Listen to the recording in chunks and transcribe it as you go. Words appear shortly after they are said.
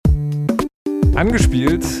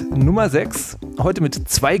Angespielt, Nummer 6. Heute mit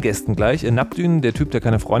 2 Gästen gleich. Nabdün, der Typ, der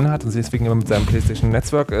keine Freunde hat und sich deswegen immer mit seinem PlayStation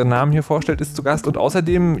Network-Namen hier vorstellt, ist zu Gast. Und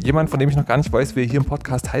außerdem jemand, von dem ich noch gar nicht weiß, wer hier im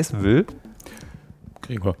Podcast heißen will.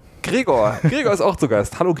 Gregor ist auch zu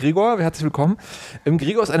Gast. Hallo Gregor, herzlich willkommen.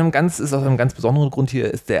 Gregor ist aus einem ganz besonderen Grund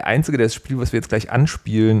hier, ist der Einzige, der das Spiel, was wir jetzt gleich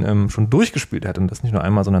anspielen, schon durchgespielt hat. Und das nicht nur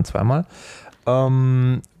einmal, sondern zweimal. Wir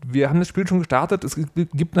haben das Spiel schon gestartet. Es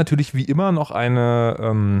gibt natürlich wie immer noch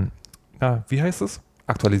eine, wie heißt es?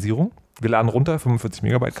 Aktualisierung. Wir laden runter, 45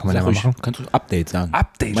 Megabyte, kann man ja mal machen. Kannst du Update sagen?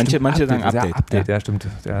 Update, manche Update, sagen Update. Ja, stimmt.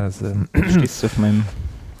 Ja, das, stehst du auf meinem...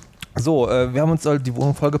 So, wir haben uns die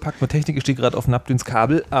Wohnung vollgepackt mit Technik. Ich stehe gerade auf Nabdüns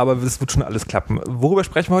Kabel, aber das wird schon alles klappen. Worüber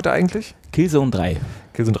sprechen wir heute eigentlich? Killzone 3.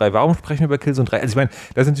 Killzone 3. Warum sprechen wir über Killzone 3? Also ich meine,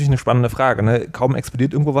 das ist natürlich eine spannende Frage. Ne? Kaum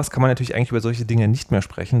explodiert irgendwo was, kann man natürlich eigentlich über solche Dinge nicht mehr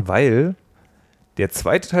sprechen, weil der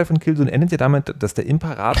zweite Teil von Killzone endet ja damit, dass der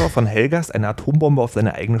Imperator von Helgast eine Atombombe auf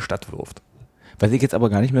seine eigene Stadt wirft. Was ich jetzt aber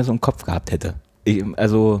gar nicht mehr so im Kopf gehabt hätte. Ich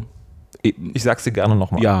sag's dir gerne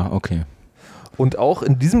nochmal. Ja, okay. Und auch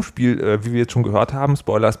in diesem Spiel, wie wir jetzt schon gehört haben,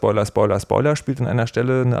 Spoiler, spielt an einer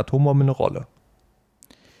Stelle eine Atombombe eine Rolle.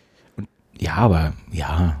 Ja,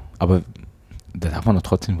 aber da darf man doch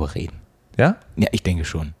trotzdem drüber reden. Ja? Ja, ich denke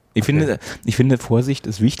schon. Ich finde, Vorsicht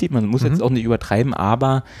ist wichtig. Man muss jetzt auch nicht übertreiben,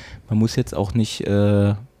 aber man muss jetzt auch nicht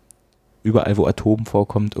überall, wo Atom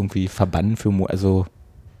vorkommt, irgendwie verbannen für, also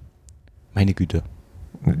meine Güte.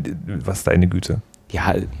 Was ist deine Güte?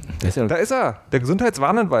 Ja, da ist er, der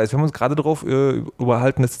Gesundheitswarnhinweis. Wir haben uns gerade darauf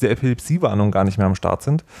überhalten, dass diese Epilepsiewarnungen gar nicht mehr am Start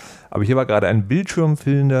sind. Aber hier war gerade ein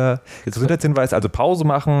bildschirmfüllender Gesundheitshinweis, also Pause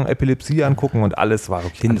machen, Epilepsie angucken und alles war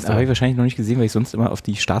okay. Den habe ich wahrscheinlich noch nicht gesehen, weil ich sonst immer auf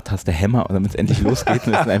die Starttaste hämmer und damit es endlich losgeht.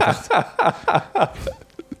 Und einfach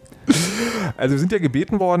also wir sind ja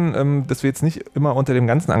gebeten worden, dass wir jetzt nicht immer unter dem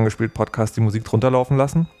ganzen Angespielt-Podcast die Musik drunter laufen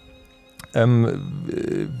lassen.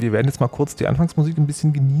 Wir werden jetzt mal kurz die Anfangsmusik ein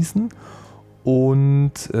bisschen genießen.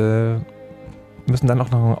 Und müssen dann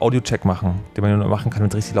auch noch einen Audio-Check machen, den man nur machen kann, wenn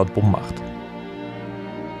es richtig laut Bumm macht.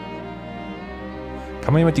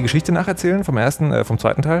 Kann man jemand die Geschichte nacherzählen vom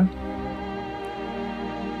zweiten Teil?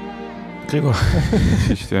 Gregor.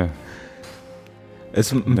 Geschichte.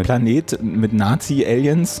 Es ist ein Planet mit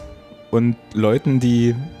Nazi-Aliens und Leuten,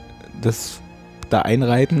 die das da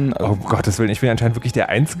einreiten. Oh Gottes Willen, ich bin anscheinend wirklich der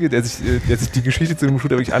Einzige, der sich die Geschichte zu dem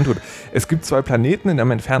Shooter wirklich antut. Es gibt 2 Planeten in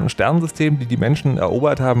einem entfernten Sternensystem, die Menschen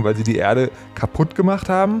erobert haben, weil sie die Erde kaputt gemacht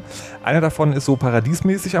haben. Einer davon ist so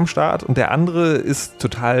paradiesmäßig am Start und der andere ist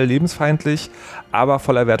total lebensfeindlich, aber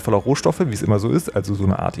voller wertvoller Rohstoffe, wie es immer so ist, also so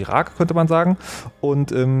eine Art Irak, könnte man sagen.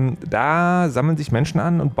 Und da sammeln sich Menschen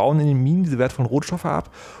an und bauen in den Minen diese wertvollen Rohstoffe ab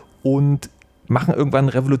und machen irgendwann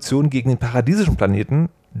eine Revolution gegen den paradiesischen Planeten,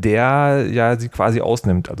 der ja sie quasi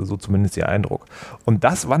ausnimmt, also so zumindest ihr Eindruck. Und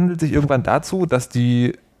das wandelt sich irgendwann dazu, dass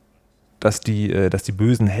die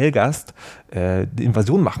bösen Helgast die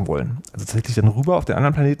Invasion machen wollen. Also tatsächlich dann rüber auf den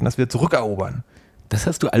anderen Planeten, das wir zurückerobern. Das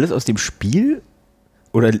hast du alles aus dem Spiel?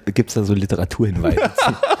 Oder gibt es da so Literaturhinweise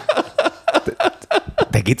zu?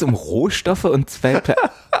 Da geht es um Rohstoffe und 2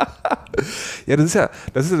 Ja, das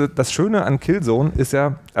ist das Schöne an Killzone ist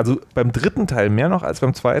ja, also beim dritten Teil mehr noch als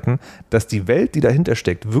beim zweiten, dass die Welt, die dahinter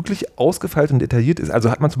steckt, wirklich ausgefeilt und detailliert ist.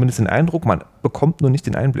 Also hat man zumindest den Eindruck, man bekommt nur nicht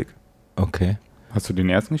den Einblick. Okay. Hast du den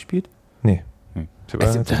ersten gespielt? Nee.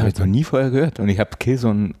 Das habe ich noch nie vorher gehört und ich habe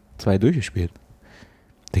Killzone 2 durchgespielt.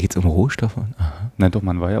 Da geht es um Rohstoffe. Aha. Na doch,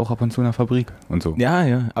 man war ja auch ab und zu in der Fabrik und so.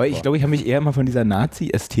 Ja. Aber ich glaube, ich habe mich eher mal von dieser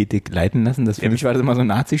Nazi-Ästhetik leiten lassen. Für mich war das immer so ein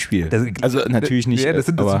Nazi-Spiel. Also natürlich nicht. Ja, das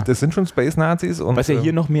sind schon Space-Nazis. Und was ja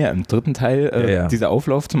hier noch mehr im dritten Teil, dieser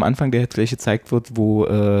Auflauf zum Anfang, der jetzt gleich gezeigt wird, wo,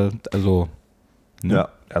 Ne? Ja,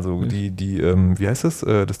 also wie heißt das?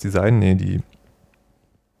 Das Design? Nee,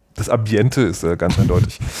 das Ambiente ist ganz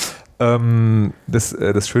eindeutig.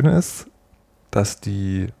 Das Schöne ist, dass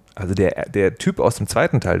der Typ aus dem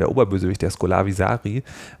zweiten Teil, der Oberbösewicht, der Skolavisari,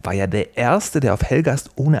 war ja der Erste, der auf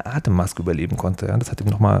Helgast ohne Atemmaske überleben konnte. Ja, das hat ihm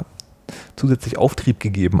nochmal zusätzlich Auftrieb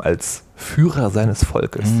gegeben als Führer seines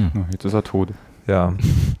Volkes. Jetzt ist er tot. Ja.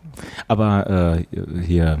 Aber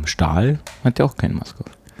hier Stahl hat ja auch keine Maske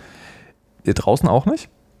auf. Ihr draußen auch nicht?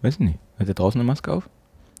 Weiß ich nicht. Hat der draußen eine Maske auf?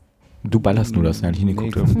 Du ballerst nur das, ja, nicht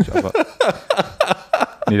hingeguckt.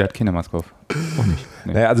 Nee, der hat keine Maske auf. Auch nicht.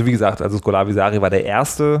 Nee. Naja, also wie gesagt, Skolavisari war der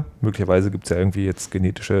Erste. Möglicherweise gibt es ja irgendwie jetzt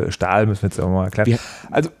genetische Stahl, müssen wir jetzt auch mal erklären.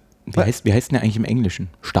 Wie heißt denn der eigentlich im Englischen?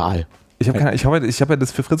 Stahl. Ich hab ja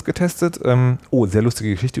das für Fritz getestet. Sehr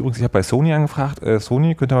lustige Geschichte übrigens. Ich habe bei Sony angefragt.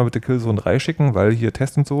 Sony, könnt ihr mal bitte Killzone 3 schicken, weil hier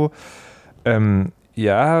Test und so.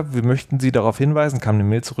 Ja, wir möchten Sie darauf hinweisen, kam eine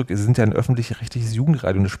Mail zurück, Sie sind ja ein öffentlich-rechtliches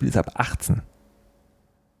Jugendradio und das Spiel ist ab 18.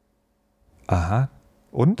 Aha.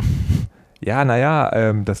 Und? Ja,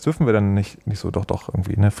 naja, das dürfen wir dann nicht so, doch,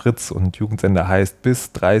 irgendwie, ne? Fritz und Jugendsender heißt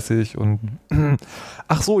bis 30 und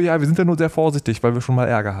ach so, ja, wir sind ja nur sehr vorsichtig, weil wir schon mal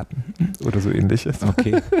Ärger hatten. Oder so ähnlich.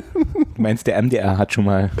 Okay. Du meinst, der MDR ist schon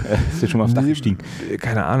mal aufs Dach gestiegen?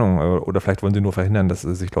 Keine Ahnung. Oder vielleicht wollen sie nur verhindern, dass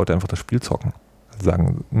sich Leute einfach das Spiel zocken.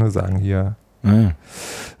 Sagen hier. Ah.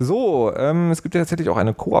 So, es gibt ja tatsächlich auch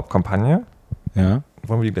eine Koop-Kampagne. Ja.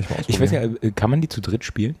 Wollen wir die gleich mal ausprobieren? Ich weiß ja, kann man die zu dritt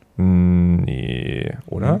spielen? Nee,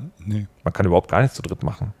 oder? Nee. Man kann überhaupt gar nichts zu dritt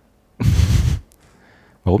machen.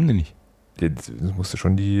 Warum denn nicht? Jetzt musst du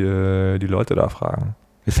schon die Leute da fragen.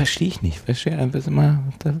 Das verstehe ich nicht. Verstehe einfach immer.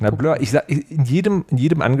 Na, Blur, in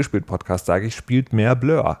jedem Angespielt-Podcast sage ich, spielt mehr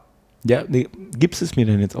Blur. Ja, nee, gibst es mir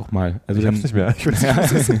denn jetzt auch mal? Also ich hab's nicht mehr. Ich weiß nicht,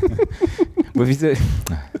 was es ist. Aber wieso?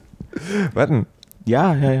 Warten.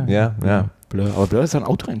 Ja. Ja. Blur. Aber Blur ist doch ein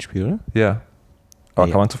Autorennspiel, oder? Ja. Aber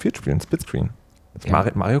Ja. kann man zu viert spielen, Splitscreen. Das ist Ja.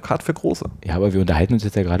 Mario Kart für Große. Ja, aber wir unterhalten uns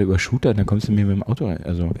jetzt ja gerade über Shooter, dann kommst du mir mit dem Auto rein.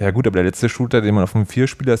 Also Ja gut, aber der letzte Shooter, den man auf einem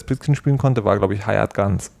 4-Spieler Splitscreen spielen konnte, war, glaube ich, Hired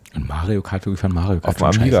Guns. und Mario Kart, wirklich von Mario Kart. Auf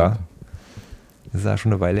dem schon Amiga. scheiße. Das ist ja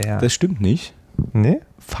schon eine Weile her. Das stimmt nicht. Nee?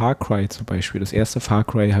 Far Cry zum Beispiel. Das erste Far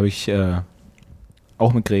Cry habe ich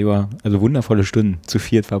auch mit Gregor, also wundervolle Stunden zu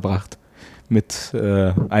viert verbracht. Mit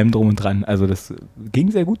allem drum und dran. Also das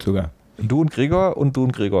ging sehr gut sogar. Du und Gregor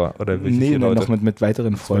oder welche vier Leute? noch mit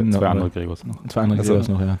weiteren Freunden. Zwei noch, andere aber- Gregors noch. Zwei andere Also- Gregors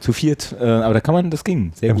noch, ja. Zu viert. Aber da kann man, das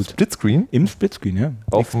ging sehr Im gut. Splitscreen? Im Splitscreen, ja.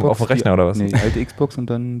 Auf dem Rechner oder was? Nee, die alte Xbox und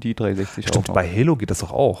dann die 360 Stimmt, auch noch. bei Halo geht das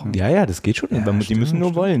doch auch. Ja, das geht schon. Ja, die stimmt, müssen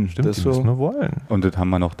nur wollen. Stimmt, das die so, müssen nur wollen. Und das haben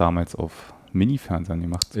wir noch damals auf Mini-Fernsehern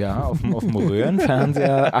gemacht. ja, auf dem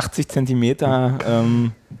Röhrenfernseher, 80 Zentimeter.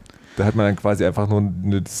 Da hat man dann quasi einfach nur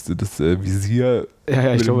das Visier.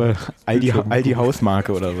 Ja, ich glaube, Bildschirm Aldi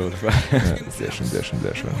Hausmarke oder so. Das war- Ja, sehr schön, sehr schön,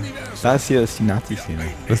 sehr schön. Das hier ist die Nazi-Szene.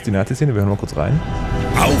 Das ist die Nazi-Szene, wir hören mal kurz rein.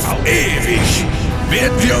 Auf ewig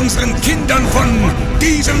werden wir unseren Kindern von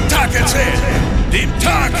diesem Tag erzählen. Dem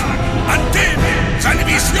Tag, an dem seine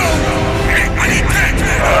Vision Realität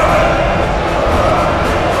wird.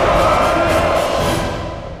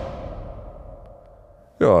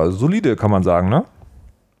 Ja, solide kann man sagen, ne?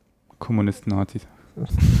 Kommunisten, Nazis.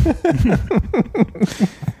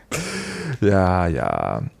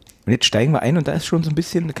 Ja. Und jetzt steigen wir ein und da ist schon so ein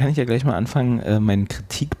bisschen, da kann ich ja gleich mal anfangen, mein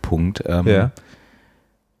Kritikpunkt. Ja.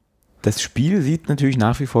 Das Spiel sieht natürlich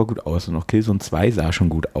nach wie vor gut aus und auch Killzone 2 sah schon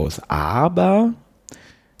gut aus, aber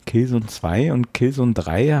Killzone 2 und Killzone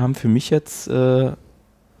 3 haben für mich jetzt,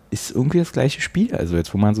 ist irgendwie das gleiche Spiel. Also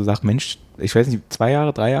jetzt, wo man so sagt, Mensch, ich weiß nicht, 2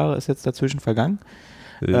 Jahre, 3 Jahre ist jetzt dazwischen vergangen.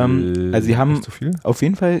 Also sie haben Nicht so viel? auf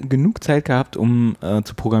jeden Fall genug Zeit gehabt, um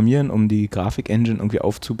zu programmieren, um die Grafik-Engine irgendwie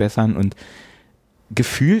aufzubessern und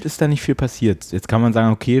gefühlt ist da nicht viel passiert. Jetzt kann man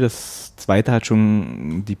sagen, okay, das zweite hat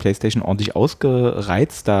schon die PlayStation ordentlich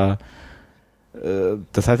ausgereizt, das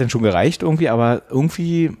hat dann schon gereicht irgendwie, aber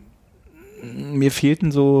irgendwie mir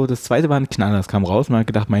fehlten so, das zweite war ein Knaller, das kam raus und man hat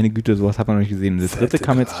gedacht, meine Güte, sowas hat man noch nicht gesehen. Und das dritte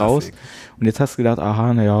kam jetzt raus und jetzt hast du gedacht,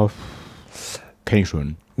 aha, naja, kenn ich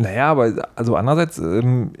schon. Naja, aber also andererseits,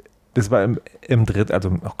 das war im dritten, also,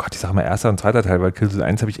 oh Gott, ich sag mal erster und zweiter Teil, weil Killzone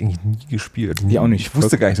 1 habe ich eigentlich nie gespielt. Die auch nicht. Ich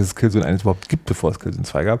wusste gar nicht, dass es Killzone 1 überhaupt gibt, bevor es Killzone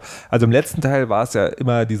 2 gab. Also im letzten Teil war es ja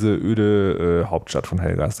immer diese öde Hauptstadt von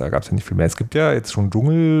Helgas, da gab es ja nicht viel mehr. Es gibt ja jetzt schon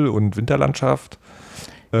Dschungel und Winterlandschaft.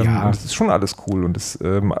 Ja. Und das ist schon alles cool. Und das,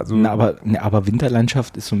 also Aber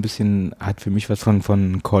Winterlandschaft ist so ein bisschen, hat für mich was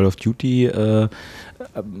von Call of Duty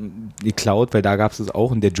geklaut, weil da gab es es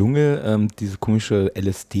auch in der Dschungel, diese komische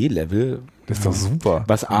LSD-Level. das ist doch super.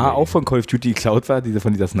 Was auch von Call of Duty geklaut war,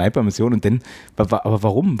 von dieser Sniper-Mission und dann, aber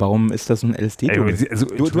warum? Warum ist das so ein LSD-Dschungel? Ey, also,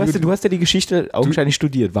 Du hast ja die Geschichte augenscheinlich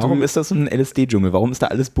studiert. Warum ist das so ein LSD-Dschungel? Warum ist da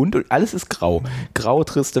alles bunt und alles ist grau? Grau,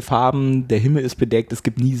 triste Farben, der Himmel ist bedeckt, es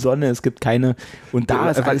gibt nie Sonne, es gibt keine, und da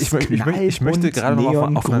ist alles ich möchte gerade noch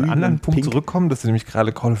mal auf einen anderen Punkt zurückkommen, dass du nämlich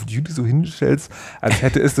gerade Call of Duty so hinstellst, als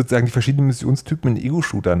hätte es sozusagen die verschiedenen Missionstypen in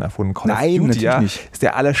Ego-Shootern erfunden. Call Nein, of Duty, natürlich ja, nicht. ist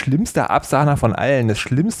der allerschlimmste Absahner von allen, das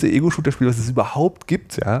schlimmste Ego-Shooter-Spiel, was es überhaupt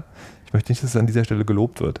gibt. Ja? Ich möchte nicht, dass es an dieser Stelle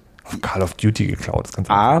gelobt wird. Auf Call of Duty geklaut, das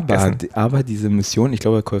kannst du vergessen. Aber diese Mission, ich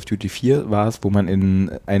glaube Call of Duty 4 war es, wo man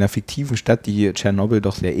in einer fiktiven Stadt, die Tschernobyl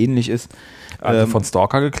doch sehr ähnlich ist, Also von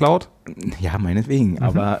Stalker geklaut? ja, meinetwegen,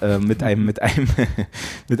 aber mit einem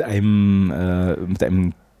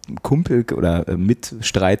Kumpel oder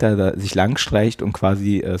Mitstreiter da sich langstreicht und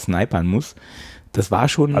quasi snipern muss. Das war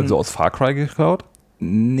schon. Also aus Far Cry geklaut?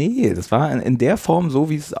 Nee, das war in der Form so,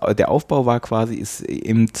 wie es der Aufbau war quasi,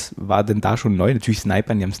 war denn da schon neu. Natürlich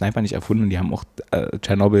Snipern, die haben Sniper nicht erfunden und die haben auch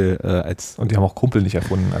Tschernobyl als. Und die haben auch Kumpel nicht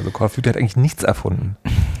erfunden. Also Call of Duty hat eigentlich nichts erfunden.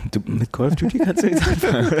 Mit Call of Duty kannst du nichts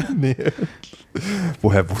anfangen, oder? Nee.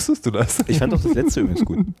 Woher wusstest du das? Ich fand auch das letzte übrigens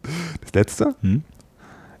gut. Das letzte?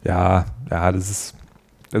 Ja, das ist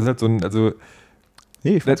halt so ein, also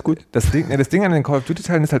Nee, ich fand's gut. das Ding an den Call of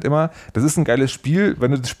Duty-Teilen ist halt immer, das ist ein geiles Spiel,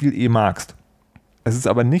 wenn du das Spiel magst. Es ist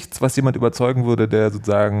aber nichts, was jemand überzeugen würde, der so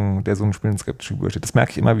ein Spiel skeptisch gegenübersteht. Das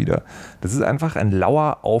merke ich immer wieder. Das ist einfach ein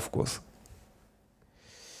lauer Aufguss.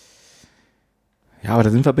 Ja, aber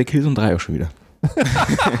da sind wir bei Killzone 3 auch schon wieder.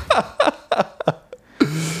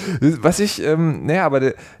 Was ich,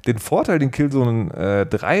 aber den Vorteil, den Killzone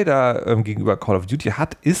 3 da gegenüber Call of Duty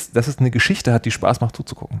hat, ist, dass es eine Geschichte hat, die Spaß macht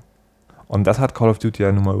zuzugucken. Und das hat Call of Duty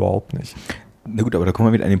ja nun mal überhaupt nicht. Na gut, aber da kommen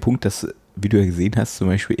wir wieder an den Punkt, dass, wie du ja gesehen hast, zum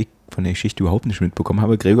Beispiel ich von der Geschichte überhaupt nicht mitbekommen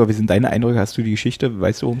habe. Gregor, wie sind deine Eindrücke? Hast du die Geschichte?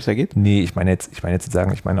 Weißt du, worum es da geht? Nee, ich meine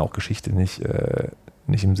auch Geschichte nicht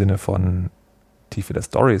im Sinne von Tiefe der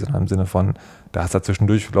Story, sondern im Sinne von, da hast du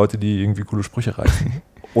zwischendurch Leute, die irgendwie coole Sprüche reißen,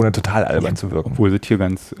 ohne total albern zu wirken. Obwohl sie es hier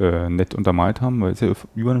ganz nett untermalt haben, weil es ja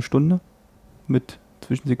über eine Stunde mit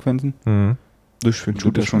Zwischensequenzen. Mhm. Das ist für einen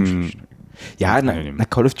Shooter schon. Ja, na,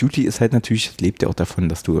 Call of Duty ist halt natürlich, lebt ja auch davon,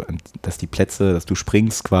 dass du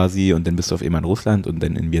springst quasi und dann bist du auf einmal in Russland und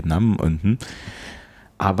dann in Vietnam und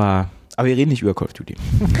aber wir reden nicht über Call of Duty.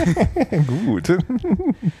 Gut.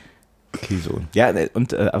 Killzone. Ja,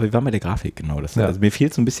 und aber wir waren bei der Grafik, genau. Also mir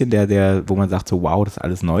fehlt so ein bisschen der, wo man sagt so, wow, das ist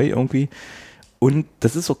alles neu irgendwie. Und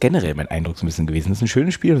das ist auch generell mein Eindruck so ein bisschen gewesen. Das ist ein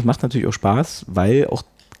schönes Spiel und das macht natürlich auch Spaß, weil auch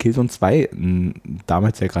Killzone 2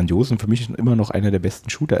 damals ja grandios und für mich immer noch einer der besten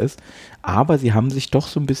Shooter ist. Aber sie haben sich doch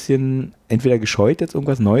so ein bisschen entweder gescheut, jetzt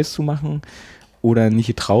irgendwas Neues zu machen oder nicht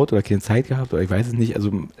getraut oder keine Zeit gehabt oder ich weiß es nicht.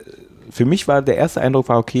 Also für mich war der erste Eindruck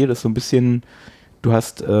okay, das ist so ein bisschen, du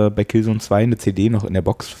hast bei Killzone 2 eine CD noch in der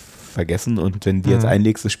Box vergessen und wenn die jetzt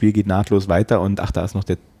einlegst, das Spiel geht nahtlos weiter und da ist noch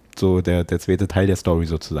der zweite Teil der Story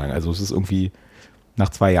sozusagen. Also es ist irgendwie nach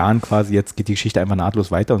 2 Jahren quasi, jetzt geht die Geschichte einfach nahtlos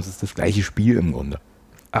weiter und es ist das gleiche Spiel im Grunde.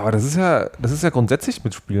 Aber das ist ja grundsätzlich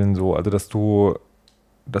mit Spielen so, also dass du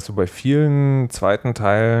bei vielen zweiten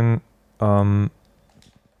Teilen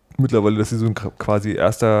mittlerweile, dass sie so ein quasi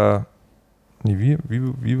erster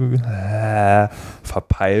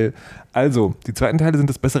Verpeil. Also, die zweiten Teile sind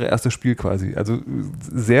das bessere erste Spiel quasi. Also,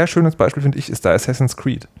 sehr schönes Beispiel, finde ich, ist da Assassin's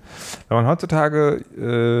Creed. Wenn man heutzutage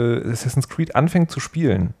Assassin's Creed anfängt zu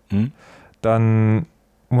spielen, dann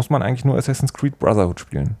muss man eigentlich nur Assassin's Creed Brotherhood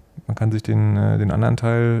spielen. Man kann sich die anderen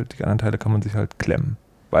Teile kann man sich halt klemmen.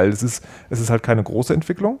 Weil es ist halt keine große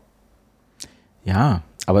Entwicklung. Ja,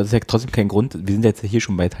 aber es ist ja trotzdem kein Grund. Wir sind jetzt hier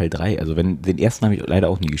schon bei Teil 3. Also den ersten habe ich leider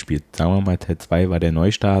auch nie gespielt. Sagen wir mal, Teil 2 war der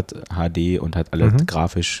Neustart, HD und hat alles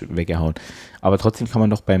grafisch weggehauen. Aber trotzdem kann man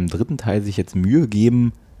doch beim dritten Teil sich jetzt Mühe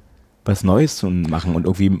geben, was Neues zu machen und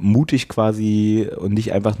irgendwie mutig quasi und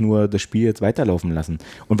nicht einfach nur das Spiel jetzt weiterlaufen lassen.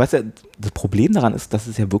 Und was ja das Problem daran ist, dass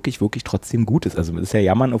es ja wirklich, wirklich trotzdem gut ist. Also es ist ja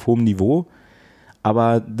Jammern auf hohem Niveau,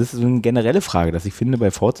 aber das ist eine generelle Frage, dass ich finde bei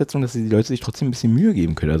Fortsetzungen, dass die Leute sich trotzdem ein bisschen Mühe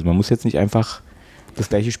geben können. Also man muss jetzt nicht einfach das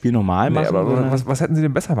gleiche Spiel normal machen. Aber was hätten sie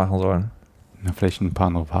denn besser machen sollen? Na, vielleicht ein paar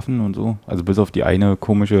andere Waffen und so. Also bis auf die eine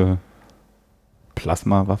komische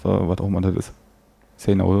Plasma-Waffe, was auch immer das ist. Ist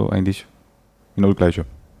ja eigentlich genau das gleiche.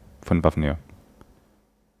 Von Waffen her.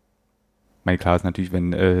 Mein klar ist natürlich,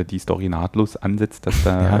 wenn die Story nahtlos ansetzt, dass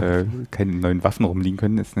da keine neuen Waffen rumliegen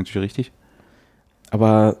können, ist natürlich richtig.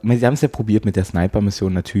 Aber sie haben es ja probiert mit der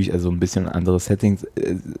Sniper-Mission natürlich, also ein bisschen andere Settings.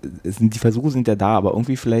 Die Versuche sind ja da, aber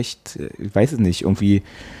irgendwie vielleicht, ich weiß es nicht, irgendwie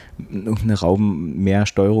irgendeine mehr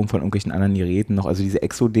Steuerung von irgendwelchen anderen Geräten noch, also diese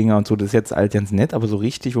Exo-Dinger und so, das ist jetzt halt ganz nett, aber so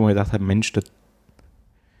richtig, wo man gedacht hat, Mensch, das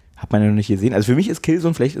hat man ja noch nicht gesehen. Also für mich ist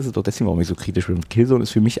Killzone, vielleicht ist es doch deswegen, warum ich so kritisch bin. Killzone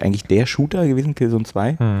ist für mich eigentlich der Shooter gewesen, Killzone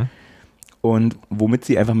 2. Und womit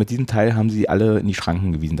sie einfach mit diesem Teil haben sie alle in die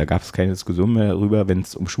Schranken gewiesen. Da gab es keine Diskussion mehr darüber, wenn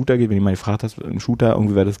es um Shooter geht. Wenn jemand gefragt hat, ein Shooter,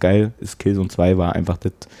 irgendwie wäre das geil, ist Killzone 2, war einfach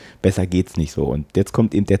das, besser geht's nicht so. Und jetzt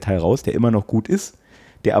kommt eben der Teil raus, der immer noch gut ist,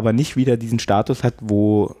 der aber nicht wieder diesen Status hat,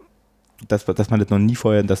 dass man das noch nie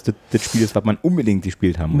vorher, dass das Spiel ist, was man unbedingt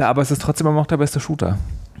gespielt haben muss. Na, aber es ist trotzdem immer noch der beste Shooter.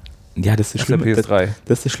 Ja, das ist das Schlimme. Das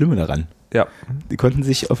ist das Schlimme daran. Ja. Die konnten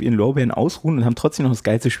sich auf ihren Lorbeeren ausruhen und haben trotzdem noch das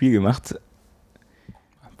geilste Spiel gemacht.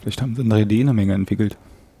 Vielleicht haben sie in 3D eine Menge entwickelt.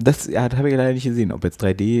 Das habe ich leider nicht gesehen, ob jetzt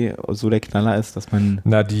 3D so der Knaller ist, dass man...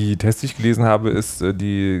 Na, die Tests, die ich gelesen habe,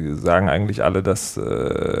 die sagen eigentlich alle, dass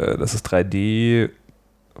es 3D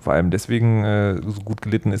vor allem deswegen so gut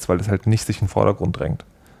gelitten ist, weil es halt nicht sich in den Vordergrund drängt.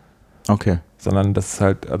 Okay. Sondern das ist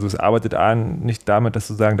halt, also es arbeitet nicht damit, dass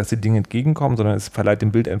die Dinge entgegenkommen, sondern es verleiht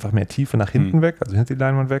dem Bild einfach mehr Tiefe nach hinten weg, also hinter die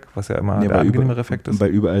Leinwand weg, was ja immer der angenehmere Effekt ist.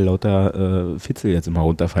 Weil überall lauter Fitzel jetzt immer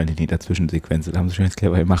runterfallen in jeder Zwischensequenz. Da haben sie schon jetzt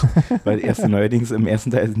clever gemacht. Weil neuerdings im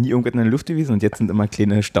ersten Teil ist nie irgendwas in der Luft gewesen und jetzt sind immer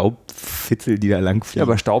kleine Staubfitzel, die da lang fliegen. Ja,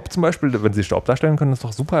 aber Staub zum Beispiel, wenn sie Staub darstellen können, ist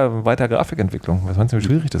doch super weiter Grafikentwicklung. Was meinst du, wie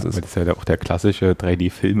schwierig das ist? Das ist ja auch der klassische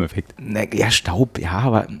 3D-Filmeffekt. Ja, Staub, ja,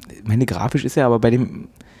 aber meine grafisch ist ja aber bei dem...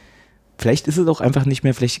 Vielleicht ist es auch einfach nicht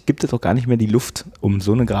mehr, vielleicht gibt es auch gar nicht mehr die Luft, um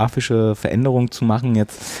so eine grafische Veränderung zu machen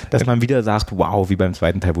jetzt, dass man wieder sagt, wow, wie beim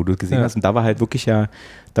zweiten Teil, wo du es gesehen hast. Und da war halt wirklich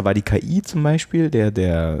da war die KI zum Beispiel,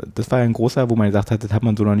 das war ja ein großer, wo man gesagt hat, das hat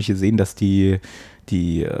man so noch nicht gesehen, dass die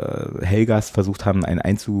Helgas versucht haben, einen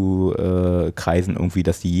einzukreisen irgendwie,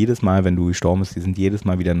 dass die jedes Mal, wenn du gestorben bist, die sind jedes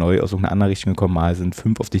Mal wieder neu aus irgendeiner anderen Richtung gekommen, mal sind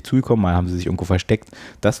 5 auf dich zugekommen, mal haben sie sich irgendwo versteckt.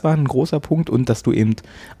 Das war ein großer Punkt und dass du eben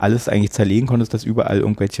alles eigentlich zerlegen konntest, dass überall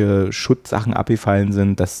irgendwelche Schutzsachen abgefallen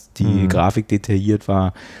sind, dass die Grafik detailliert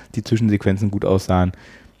war, die Zwischensequenzen gut aussahen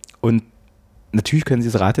und natürlich können sie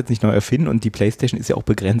das Rad jetzt nicht neu erfinden und die PlayStation ist ja auch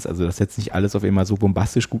begrenzt, also dass jetzt nicht alles auf einmal so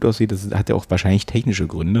bombastisch gut aussieht, das hat ja auch wahrscheinlich technische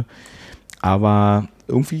Gründe. Aber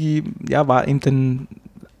irgendwie, ja, war eben dann,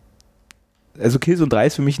 also Killzone 3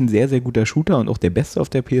 ist für mich ein sehr, sehr guter Shooter und auch der beste auf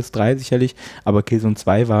der PS3 sicherlich, aber Killzone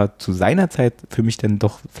 2 war zu seiner Zeit für mich dann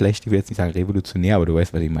doch, vielleicht, ich will jetzt nicht sagen revolutionär, aber du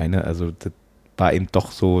weißt, was ich meine, also das war eben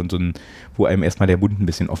doch so ein, wo einem erstmal der Mund ein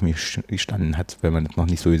bisschen offen gestanden hat, weil man das noch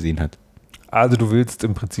nicht so gesehen hat. Also du willst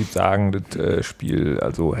im Prinzip sagen, das Spiel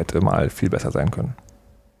also hätte mal viel besser sein können.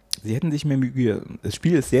 Sie hätten sich mehr Mühe, das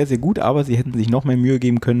Spiel ist sehr, sehr gut, aber sie hätten sich noch mehr Mühe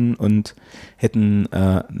geben können und hätten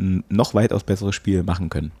ein noch weitaus besseres Spiel machen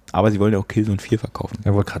können. Aber sie wollen ja auch Killzone 4 verkaufen.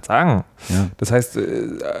 Ja, wollte gerade sagen. Ja. Das heißt,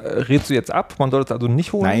 rätst du jetzt ab? Man soll es also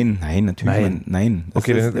nicht holen? Nein, natürlich. Nein.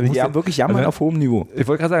 Okay, ist ja wirklich jammern auf hohem Niveau. Ich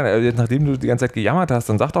wollte gerade sagen, jetzt, nachdem du die ganze Zeit gejammert hast,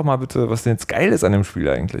 dann sag doch mal bitte, was denn jetzt geil ist an dem Spiel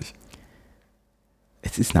eigentlich.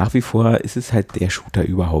 Es ist nach wie vor, es ist halt der Shooter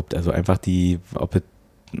überhaupt. Also einfach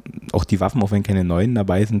auch die Waffen, auch wenn keine neuen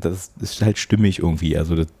dabei sind, das ist halt stimmig irgendwie.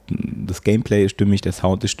 Also das Gameplay ist stimmig, der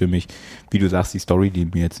Sound ist stimmig. Wie du sagst, die Story, die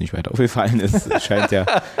mir jetzt nicht weiter aufgefallen ist, scheint ja.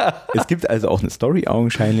 Es gibt also auch eine Story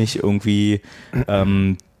augenscheinlich irgendwie.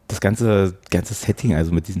 Das ganze Setting,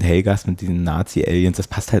 also mit diesen Helgas, mit diesen Nazi-Aliens, das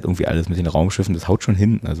passt halt irgendwie alles mit den Raumschiffen, das haut schon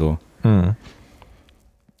hin. Also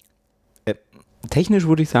technisch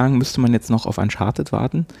würde ich sagen, müsste man jetzt noch auf Uncharted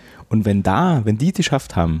warten. Und wenn die es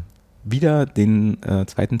geschafft haben, wieder den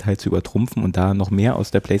zweiten Teil zu übertrumpfen und da noch mehr aus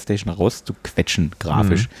der PlayStation rauszuquetschen,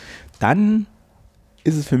 grafisch, dann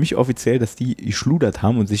ist es für mich offiziell, dass die geschludert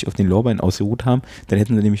haben und sich auf den Lorbeinen ausgeruht haben, dann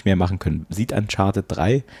hätten sie nämlich mehr machen können. Sieht Uncharted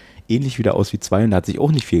 3 ähnlich wieder aus wie 2 und da hat sich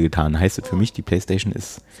auch nicht viel getan. Heißt das für mich, die PlayStation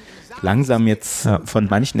ist langsam jetzt von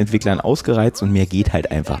manchen Entwicklern ausgereizt und mehr geht halt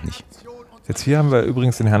einfach nicht. Jetzt hier haben wir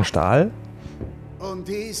übrigens den Herrn Stahl. Um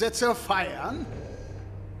diese zu feiern,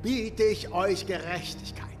 biete ich euch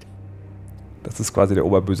Gerechtigkeit. Das ist quasi der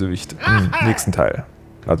Oberbösewicht im nächsten Teil.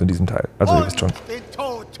 Also in diesem Teil. Also ihr wisst schon. Den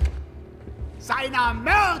Tod seiner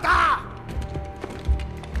Mörder!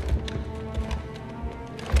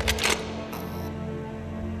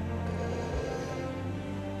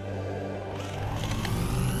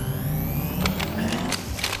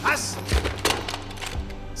 Was?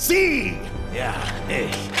 Sie! Ja,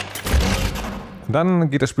 ich. Und dann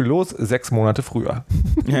geht das Spiel los, 6 Monate früher.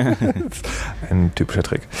 Ein typischer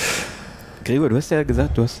Trick. Gregor, du hast ja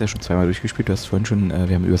gesagt, du hast ja schon zweimal durchgespielt, du hast vorhin schon,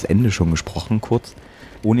 wir haben über das Ende schon gesprochen, kurz,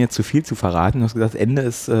 ohne jetzt zu viel zu verraten. Du hast gesagt, das Ende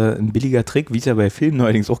ist ein billiger Trick, wie es ja bei Filmen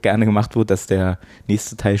neuerdings auch gerne gemacht wird, dass der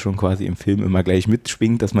nächste Teil schon quasi im Film immer gleich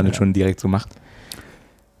mitschwingt, dass man das schon direkt so macht.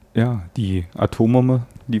 Ja, die Atombombe,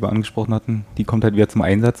 die wir angesprochen hatten, die kommt halt wieder zum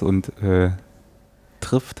Einsatz und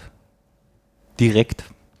trifft direkt.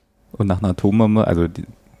 Und nach einer Atombombe, also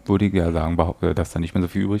würde ich ja sagen, dass da nicht mehr so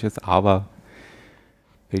viel übrig ist, aber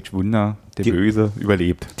welch Wunder, der Böse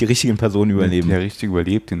überlebt. Die richtigen Personen überleben. Der Richtige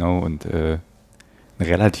überlebt, genau. Und ein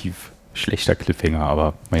relativ schlechter Cliffhanger,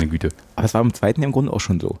 aber meine Güte. Aber es war im zweiten im Grunde auch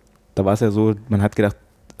schon so. Da war es ja so, man hat gedacht,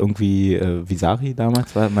 irgendwie Visari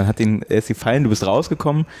damals, man hat er ist gefallen, du bist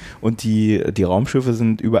rausgekommen und die Raumschiffe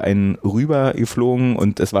sind über einen rüber geflogen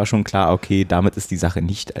und es war schon klar, okay, damit ist die Sache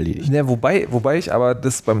nicht erledigt. Ja, wobei ich aber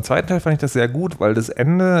beim zweiten Teil fand ich das sehr gut, weil das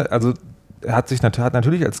Ende, also hat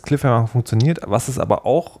natürlich als Cliffhanger funktioniert, was es aber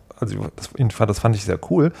auch, also das fand ich sehr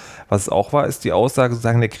cool, was es auch war, ist die Aussage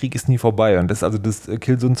sozusagen, der Krieg ist nie vorbei und das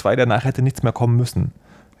Killzone 2, danach hätte nichts mehr kommen müssen.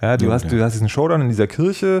 Ja, du hast diesen Showdown in dieser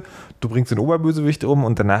Kirche, du bringst den Oberbösewicht um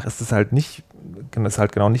und danach ist es halt nicht, das ist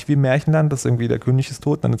halt genau nicht wie im Märchenland, dass irgendwie der König ist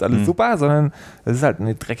tot, dann ist alles super, sondern es ist halt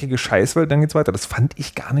eine dreckige Scheißwelt, dann geht's weiter. Das fand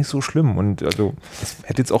ich gar nicht so schlimm und also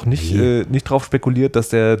hätte jetzt auch nicht drauf spekuliert, dass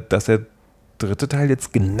der dritte Teil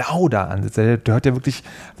jetzt genau da ansetzt. Der fängt ja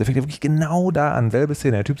wirklich genau da an. Selbe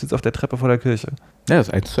Szene. Der Typ sitzt auf der Treppe vor der Kirche. Ja, das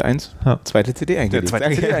ist 1:1. Ja. Zweite CD eingelegt. Ja,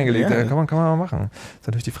 zweite CD eingelegt. Ja. Kann man mal machen. Ist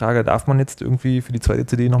natürlich die Frage, darf man jetzt irgendwie für die zweite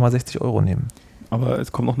CD nochmal 60 € nehmen? Aber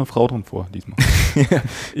es kommt noch eine Frau drin vor, diesmal.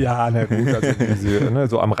 Ja, na gut, also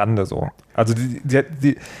so am Rande so. Also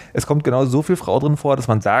es kommt genau so viel Frau drin vor, dass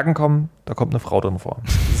man sagen kann, da kommt eine Frau drin vor.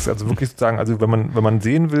 Das ist also wirklich sozusagen, also wenn man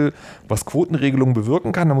sehen will, was Quotenregelungen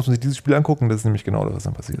bewirken kann, dann muss man sich dieses Spiel angucken, das ist nämlich genau das, was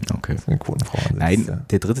dann passiert. Okay. Das ist eine Quotenfrau. Nein,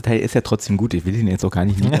 der dritte Teil ist ja trotzdem gut, ich will ihn jetzt auch gar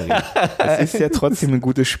nicht niederreden. Es ist ja trotzdem ein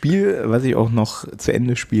gutes Spiel, was ich auch noch zu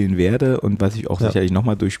Ende spielen werde und was ich auch sicherlich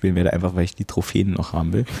nochmal durchspielen werde, einfach weil ich die Trophäen noch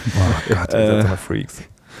haben will. Oh Gott, ihr seid so Freaks.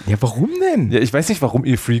 Ja, warum denn? Ja, ich weiß nicht, warum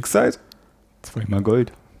ihr Freaks seid. 2-mal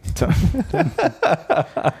Gold.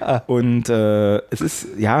 Und es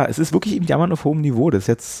ist wirklich eben Jammern auf hohem Niveau. Das ist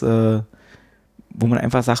jetzt, wo man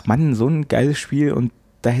einfach sagt, Mann, so ein geiles Spiel und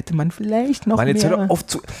da hätte man vielleicht noch jetzt mehr. hör doch auf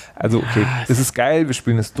zu. Also, okay, es ist geil, wir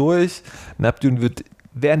spielen es durch. Naptune wird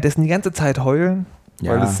währenddessen die ganze Zeit heulen.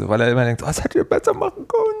 Ja. Weil er immer denkt, was hättet ihr besser machen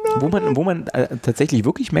können? Wo man tatsächlich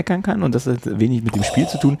wirklich meckern kann, und das hat wenig mit dem Spiel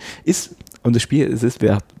zu tun, ist, und das Spiel ist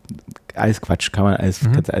alles Quatsch, kannst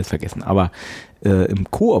du alles vergessen, aber im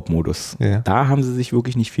Koop-Modus, da haben sie sich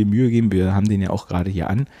wirklich nicht viel Mühe gegeben, wir haben den ja auch gerade hier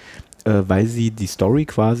an, weil sie die Story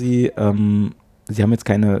quasi, sie haben jetzt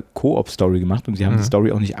keine Koop-Story gemacht und sie haben die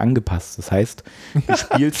Story auch nicht angepasst. Das heißt,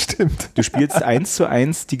 du spielst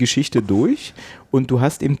 1:1 die Geschichte durch und du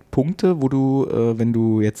hast eben Punkte, wo du, wenn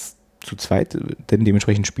du jetzt zu zweit denn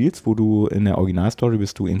dementsprechend spielst, wo du in der Originalstory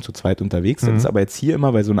bist du eben zu zweit unterwegs. Das ist aber jetzt hier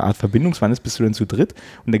immer, weil so eine Art Verbindungswand ist, bist du dann zu dritt.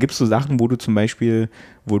 Und da gibt es so Sachen, wo du zum Beispiel,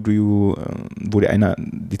 wo dir einer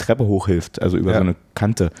die Treppe hochhilft, also über so eine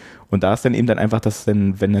Kante. Und da ist dann eben dann einfach, dass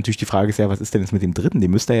dann, wenn natürlich die Frage ist, ja, was ist denn jetzt mit dem dritten? Dem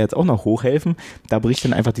müsste er jetzt auch noch hochhelfen. Da bricht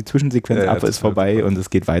dann einfach die Zwischensequenz ab, ist vorbei und es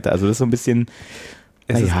geht weiter. Also das ist so ein bisschen...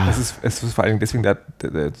 Es ist vor allem deswegen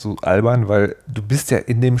so albern, weil du bist ja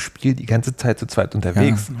in dem Spiel die ganze Zeit zu zweit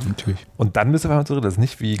unterwegs. Ja, natürlich. Und dann bist du einfach zurück. Das ist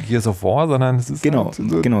nicht wie Gears of War, sondern es ist genau.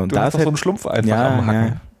 Du da hast ist so einen Schlumpf einfach am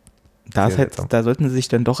Hacken. Ja. Da sollten sie sich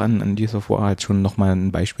dann doch an Gears of War halt schon nochmal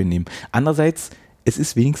ein Beispiel nehmen. Andererseits, es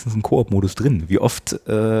ist wenigstens ein Koop-Modus drin. Wie oft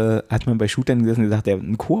hat man bei Shootern gesessen und gesagt,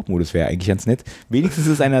 ein Koop-Modus wäre eigentlich ganz nett. Wenigstens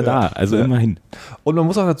ist einer da, also immerhin. Und man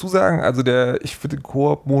muss auch dazu sagen, also ich finde den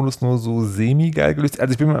Koop-Modus nur so semi-geil gelöst.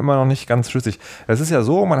 Also ich bin mir immer noch nicht ganz schlüssig. Es ist ja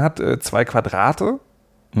so, man hat 2 Quadrate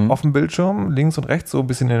auf dem Bildschirm, links und rechts, so ein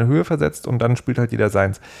bisschen in der Höhe versetzt und dann spielt halt jeder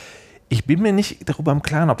seins. Ich bin mir nicht darüber im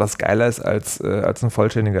Klaren, ob das geiler ist als ein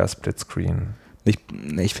vollständiger Splitscreen.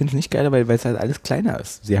 Ich finde es nicht geiler, weil es halt alles kleiner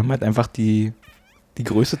ist. Sie haben halt einfach die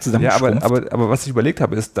Größe zusammengeschrumpft. Ja, aber was ich überlegt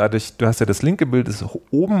habe, ist dadurch, du hast ja das linke Bild ist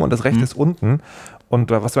oben und das rechte ist unten. Und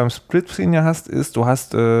was du beim Split-Screen ja hast, ist, du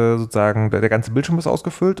hast sozusagen, der ganze Bildschirm ist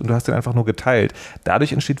ausgefüllt und du hast den einfach nur geteilt.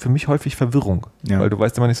 Dadurch entsteht für mich häufig Verwirrung, weil du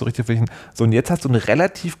weißt immer nicht so richtig, welchen. So, und jetzt hast du eine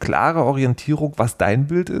relativ klare Orientierung, was dein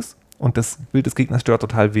Bild ist. Und das Bild des Gegners stört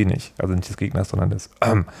total wenig. Also nicht des Gegners, sondern des,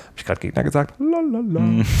 habe ich gerade Gegner gesagt?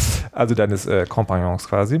 Lalala. Also deines Kompagnons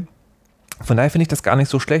quasi. Von daher finde ich das gar nicht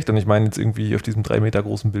so schlecht. Und ich meine, jetzt irgendwie auf diesem 3 Meter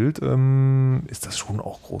großen Bild ist das schon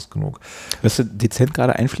auch groß genug. Hast du dezent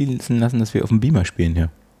gerade einfließen lassen, dass wir auf dem Beamer spielen hier?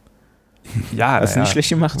 Ja, hast du nicht schlecht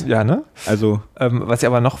gemacht? Ja, ne? Also. Was ich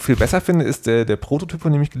aber noch viel besser finde, ist der Prototyp,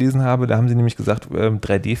 von dem ich gelesen habe. Da haben sie nämlich gesagt,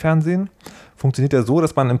 3D-Fernsehen funktioniert ja so,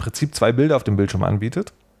 dass man im Prinzip 2 Bilder auf dem Bildschirm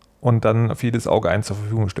anbietet und dann für jedes Auge eins zur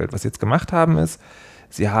Verfügung stellt. Was sie jetzt gemacht haben, ist,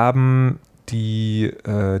 sie haben die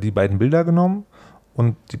beiden Bilder genommen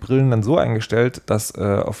und die Brillen dann so eingestellt, dass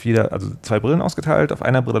auf jeder, also 2 Brillen ausgeteilt, auf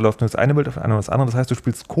einer Brille läuft nur das eine Bild, auf der anderen das andere. Das heißt, du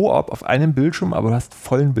spielst Koop auf einem Bildschirm, aber du hast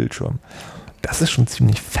vollen Bildschirm. Das ist schon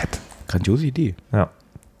ziemlich fett. Grandiose Idee. Ja.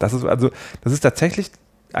 Das ist tatsächlich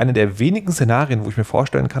eine der wenigen Szenarien, wo ich mir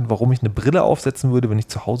vorstellen kann, warum ich eine Brille aufsetzen würde, wenn ich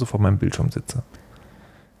zu Hause vor meinem Bildschirm sitze.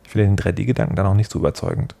 Ich finde den 3D-Gedanken dann auch nicht so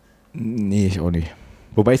überzeugend. Nee, ich auch nicht.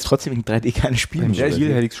 Wobei ich es trotzdem in 3D keine spielen würde.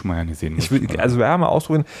 Spiel hätte ich es schon mal gesehen. Also wir haben mal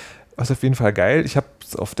ausprobieren, was auf jeden Fall geil. Ich habe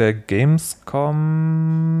es auf der Gamescom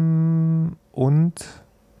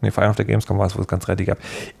vor allem auf der Gamescom war es, wo es ganz 3D gab.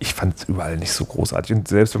 Ich fand es überall nicht so großartig. Und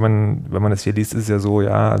selbst wenn man das hier liest, ist es ja so,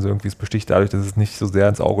 also irgendwie es besticht dadurch, dass es nicht so sehr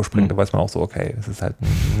ins Auge springt, da weiß man auch so, okay, es ist halt ein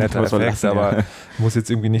netter Effekt, aber muss jetzt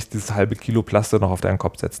irgendwie nicht dieses halbe Kilo Plaster noch auf deinen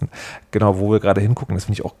Kopf setzen. Genau, wo wir gerade hingucken, das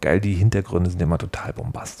finde ich auch geil, die Hintergründe sind immer total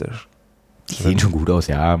bombastisch. Die sehen schon gut aus,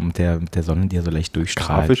 ja, mit der Sonne, die ja so leicht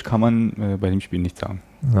durchstrahlt. Grafisch kann man bei dem Spiel nichts sagen.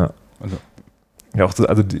 Ja. Also Ja, auch so,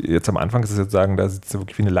 also jetzt am Anfang ist es jetzt sagen, da sieht es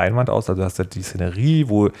wirklich wie eine Leinwand aus. Also du hast ja die Szenerie,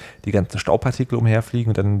 wo die ganzen Staubpartikel umherfliegen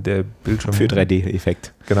und dann der Bildschirm. Für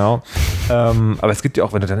 3D-Effekt. Genau. Aber es gibt ja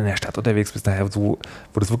auch, wenn du dann in der Stadt unterwegs bist, nachher so,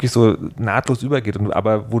 wo das wirklich so nahtlos übergeht,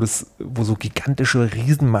 aber wo so gigantische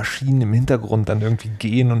Riesenmaschinen im Hintergrund dann irgendwie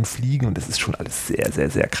gehen und fliegen und das ist schon alles sehr, sehr,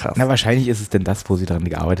 sehr krass. Na, wahrscheinlich ist es denn das, wo sie daran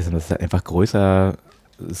gearbeitet haben, dass es halt einfach größer,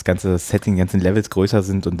 das ganze Setting, die ganzen Levels größer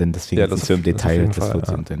sind und dann deswegen das nicht so im Detail. Das wird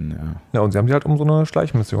ja. und dann, ja. Ja, und sie haben sich halt um so eine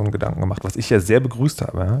Schleichmission Gedanken gemacht, was ich ja sehr begrüßt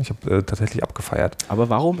habe. Ja? Ich habe tatsächlich abgefeiert. Aber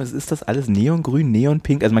warum ist das alles neongrün,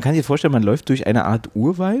 neonpink? Also man kann sich vorstellen, man läuft durch eine Art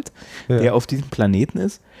Urwald, der auf diesem Planeten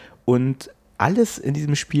ist und alles in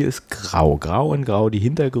diesem Spiel ist grau. Grau und grau, die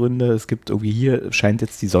Hintergründe. Es gibt irgendwie hier, scheint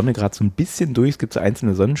jetzt die Sonne gerade so ein bisschen durch. Es gibt so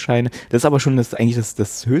einzelne Sonnenscheine. Das ist aber schon eigentlich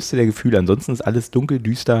das höchste der Gefühle. Ansonsten ist alles dunkel,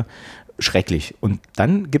 düster, schrecklich. Und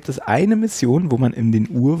dann gibt es eine Mission, wo man in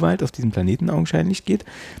den Urwald auf diesem Planeten augenscheinlich geht,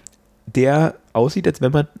 der aussieht, als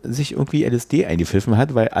wenn man sich irgendwie LSD eingepfiffen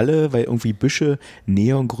hat, weil irgendwie Büsche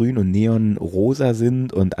neongrün und neonrosa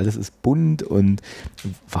sind und alles ist bunt und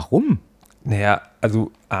warum? Naja,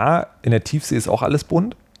 also A, in der Tiefsee ist auch alles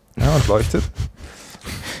bunt, ja, und leuchtet.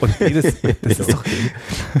 Und B, das ist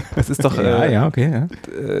doch okay. Ja.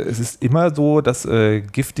 Es ist immer so, dass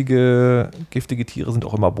giftige Tiere sind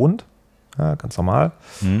auch immer bunt. Ja, ganz normal.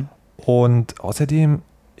 Und außerdem,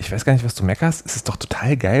 ich weiß gar nicht, was du meckerst, es ist doch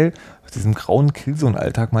total geil, aus diesem grauen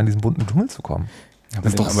Killzone-Alltag mal in diesen bunten Dschungel zu kommen. Ja,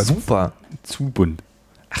 das ist doch aber super. zu bunt.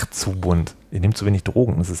 Ach, zu bunt. Ihr nehmt zu wenig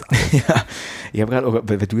Drogen, das ist alles. Ja, ich habe gerade auch,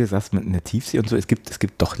 weil du jetzt sagst, mit einer Tiefsee und so, es gibt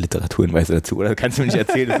doch Literaturhinweise dazu, oder? Kannst du mir nicht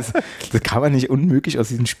erzählen? Das kann man nicht unmöglich aus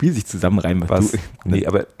diesem Spiel sich zusammenreimen. Nee,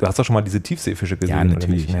 aber du hast doch schon mal diese Tiefseefische gesehen. Ja,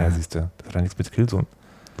 natürlich. Oder nicht? Ja, siehst du. Das hat ja nichts mit Killzone.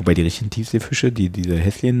 Wobei die richtigen Tiefseefische, diese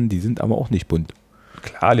Häschen, die sind aber auch nicht bunt.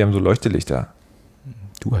 Klar, die haben so Leuchtelichter.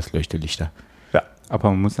 Du hast Leuchtelichter. Ja. Aber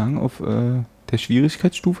man muss sagen, auf der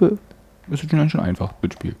Schwierigkeitsstufe ist es schon einfach,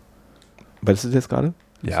 das Spiel. Was ist das jetzt gerade?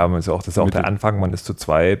 Ja, das ist auch der Anfang, man ist zu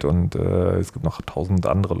zweit und es gibt noch 1000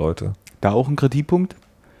 andere Leute. Da auch ein Kritikpunkt.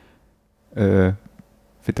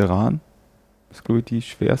 Veteran ist, glaube ich, die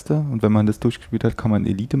schwerste. Und wenn man das durchgespielt hat, kann man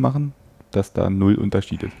Elite machen, dass da 0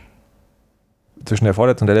 Unterschied ist. Zwischen der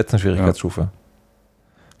vorletzten und der letzten Schwierigkeitsstufe. Ja.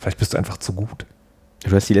 Vielleicht bist du einfach zu gut.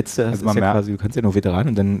 Du hast die letzte, also man merkt, quasi, du kannst ja nur Veteran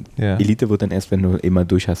und dann Elite wird dann erst, wenn du immer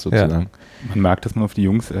durch hast, sozusagen. Ja. Man merkt, dass man auf die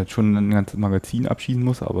Jungs schon ein ganzes Magazin abschießen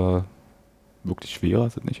muss, aber wirklich schwerer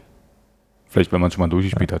ist es nicht. Vielleicht, wenn man es schon mal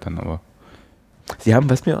durchgespielt hat, dann aber. Sie haben,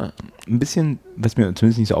 was mir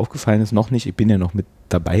zumindest nicht so aufgefallen ist, noch nicht, ich bin ja noch mit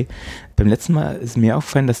dabei. Beim letzten Mal ist mir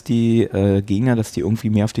aufgefallen, dass die Gegner, dass die irgendwie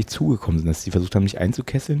mehr auf dich zugekommen sind, dass die versucht haben, dich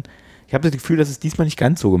einzukesseln. Ich habe das Gefühl, dass es diesmal nicht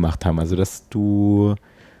ganz so gemacht haben. Also, dass die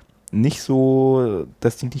nicht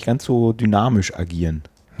ganz so dynamisch agieren.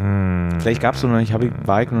 Vielleicht gab es noch nicht,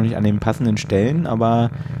 war ich noch nicht an den passenden Stellen,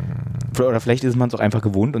 aber oder vielleicht ist man es auch einfach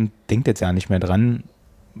gewohnt und denkt jetzt ja nicht mehr dran,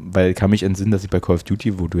 weil kann mich entsinnen, dass ich bei Call of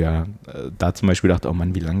Duty, wo du ja da zum Beispiel dachte, oh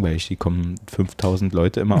Mann, wie langweilig, die kommen 5000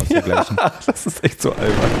 Leute immer aus der gleichen. Das ist echt so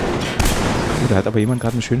albern. Oh, da hat aber jemand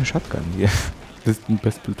gerade eine schöne Shotgun hier. Das ist die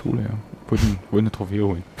beste Pistole, ja. Wollte eine Trophäe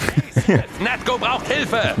holen. Natko braucht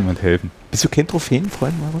Hilfe! Muss niemand helfen. Bist du kein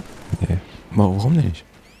Trophäenfreund, Maro? Nee. Warum nicht?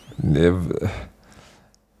 Nee,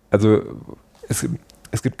 also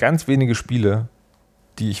es gibt ganz wenige Spiele,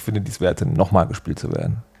 die ich finde, die es wert sind, nochmal gespielt zu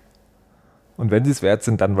werden. Und wenn sie es wert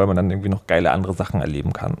sind, dann, weil man dann irgendwie noch geile andere Sachen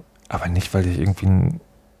erleben kann. Aber nicht, weil ich irgendwie einen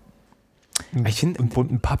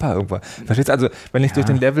bunten Papa irgendwo. Verstehst du? Also, wenn ich durch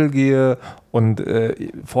den Level gehe und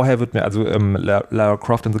vorher wird mir, also Lara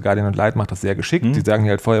Croft and the Guardian of Light macht das sehr geschickt. Die sagen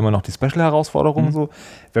halt vorher immer noch die Special-Herausforderungen so.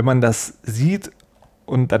 Wenn man das sieht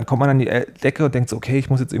und dann kommt man an die Decke und denkt so, okay, ich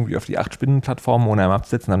muss jetzt irgendwie auf die 8 Spinnenplattformen ohne einmal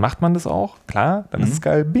absetzen, dann macht man das auch. Klar, dann ist es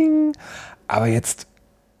geil. Bing! Aber jetzt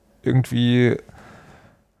irgendwie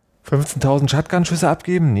 15.000 Shotgun-Schüsse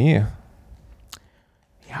abgeben? Nee.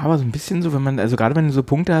 Ja, aber so ein bisschen so, also gerade wenn du so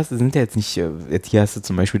Punkte hast, sind ja jetzt nicht, jetzt hier hast du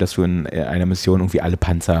zum Beispiel, dass du in einer Mission irgendwie alle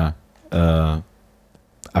Panzer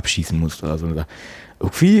abschießen musst oder so.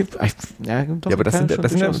 Irgendwie, aber das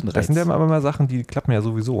sind ja aber mal Sachen, die klappen ja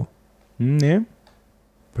sowieso. Nee.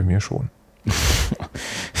 Bei mir schon.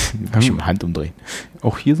 Kann ich im Hand umdrehen.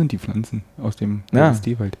 Auch hier sind die Pflanzen aus dem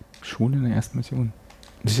LSD-Wald. Schon in der ersten Mission.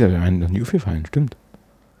 Das ist ja noch nie aufgefallen, stimmt.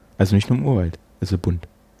 Also nicht nur im Urwald, es ist bunt.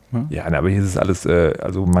 Ja, aber hier ist es alles,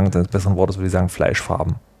 also mangels eines besseren Wortes würde ich sagen,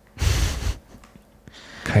 Fleischfarben.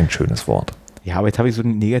 Kein schönes Wort. Ja, aber jetzt habe ich so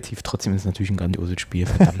negativ, trotzdem ist es natürlich ein grandioses Spiel.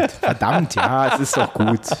 Verdammt. Verdammt, ja, es ist doch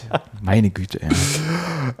gut. Meine Güte. Ja.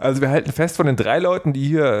 Also wir halten fest, von den 3 Leuten, die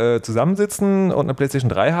hier zusammensitzen und eine PlayStation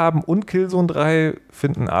 3 haben und Killzone 3,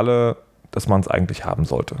 finden alle, dass man es eigentlich haben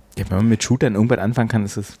sollte. Ja, wenn man mit Shootern irgendwann anfangen kann,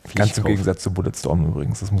 ist es Ganz im Gegensatz zu Bulletstorm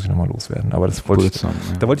übrigens, das muss ich nochmal loswerden. Aber das wollte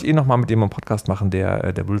da wollte ich nochmal mit jemandem einen Podcast machen,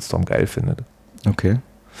 der Bulletstorm geil findet. Okay.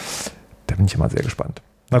 Da bin ich immer sehr gespannt.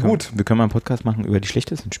 Na gut. Wir können mal einen Podcast machen über die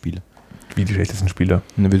schlechtesten Spiele. Wie die schlechtesten Spiele?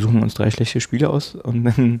 Wir suchen uns 3 schlechte Spiele aus und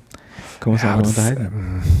dann können wir uns darüber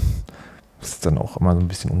unterhalten. Das ist dann auch immer so ein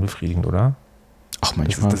bisschen unbefriedigend, oder? Ach,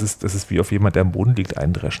 manchmal. Das ist wie auf jemand, der am Boden liegt,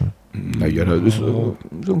 eindreschen. Naja, das ist so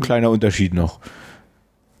ein kleiner Unterschied noch.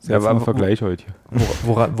 Ja, aber ein Vergleich heute hier.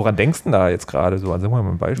 Woran denkst du denn da jetzt gerade so? Also, sagen wir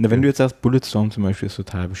mal ein Beispiel. Na, wenn du jetzt sagst, Bulletstorm zum Beispiel ist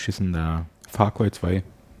total beschissen da. Far Cry 2.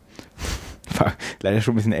 Leider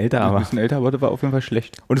schon ein bisschen älter, aber. Ein bisschen älter, aber das war auf jeden Fall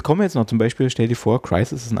schlecht. Und es kommen jetzt noch zum Beispiel, stell dir vor,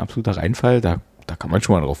 Crysis ist ein absoluter Reinfall, da kann man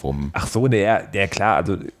schon mal drauf rum. Ach so, ja klar,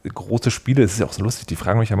 also große Spiele, das ist ja auch so lustig, die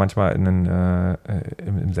fragen mich ja manchmal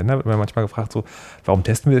im Sender, wird mir manchmal gefragt so, warum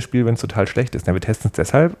testen wir das Spiel, wenn es total schlecht ist? Na, wir testen es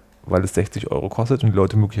deshalb, weil es 60 € kostet und die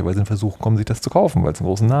Leute möglicherweise in Versuch kommen, sich das zu kaufen, weil es einen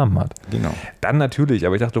großen Namen hat. Genau. Dann natürlich,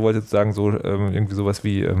 aber ich dachte, du wolltest jetzt sagen, so irgendwie sowas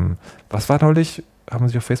wie, was war neulich? Haben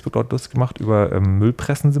sich auf Facebook dort lustig gemacht über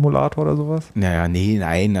Müllpressen-Simulator oder sowas? Naja,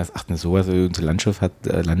 nein, sowas, unsere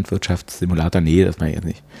Landwirtschaftssimulator, nee, das meine ich jetzt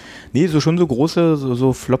nicht. Nee, schon so große,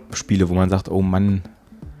 so Flop-Spiele, wo man sagt, oh Mann.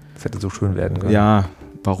 Das hätte so schön werden können. Ja,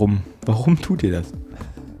 warum tut ihr das?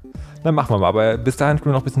 Dann machen wir mal, aber bis dahin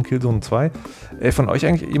spielen wir noch ein bisschen Killzone 2. Von euch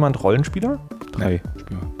eigentlich jemand Rollenspieler? 3.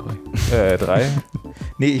 3?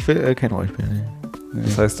 Nee, ich will kein Rollenspiel. Nee.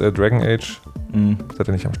 Das heißt, Dragon Age seid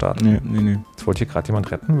ihr nicht am Start. Nee. Jetzt wollte hier gerade jemand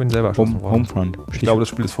retten, wenn selber Homefront. Ich glaube, das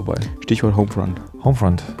Spiel ist vorbei. Stichwort Homefront.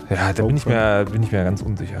 Ja, da bin ich mir ganz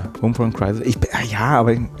unsicher. Homefront Crisis.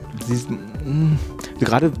 Aber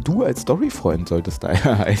gerade du als Story-Freund solltest da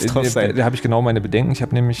ja heiß drauf sein. Da habe ich genau meine Bedenken. Ich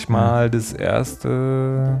habe nämlich mal das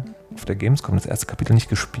erste auf der Gamescom, das erste Kapitel nicht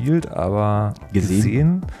gespielt, aber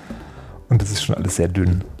gesehen. Und das ist schon alles sehr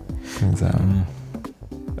dünn, kann ich sagen.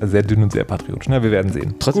 Sehr dünn und sehr patriotisch. Na, wir werden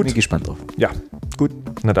sehen. Trotzdem bin ich gespannt drauf. Ja, gut.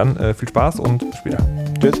 Na dann, viel Spaß und bis später.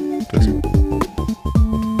 Tschüss.